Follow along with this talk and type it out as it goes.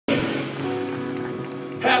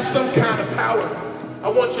has some kind of power, I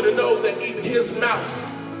want you to know that even his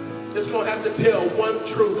mouth is going to have to tell one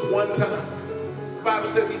truth one time. The Bible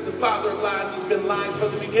says he's the father of lies. He's been lying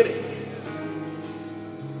from the beginning.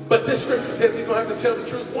 But this scripture says he's going to have to tell the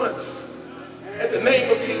truth once. At the name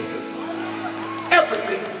of Jesus,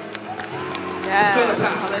 everything is going to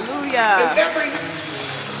bow. Hallelujah. And every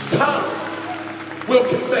tongue will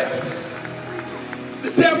confess.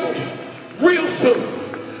 The devil, real soon,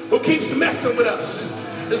 who keeps messing with us,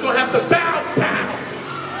 is going to have to bow down.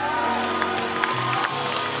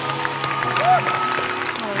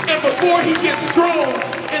 And before he gets thrown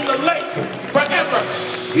in the lake forever,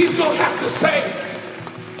 he's going to have to say,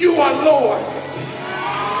 you are Lord.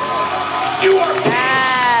 You are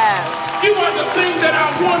King. You are the thing that I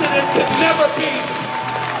wanted and could never be.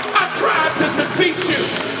 I tried to defeat you,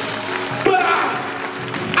 but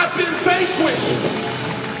I've been vanquished.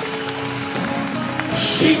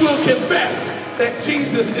 He will confess that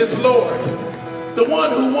Jesus is Lord. The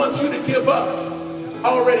one who wants you to give up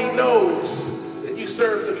already knows that you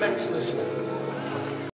serve the matchless one.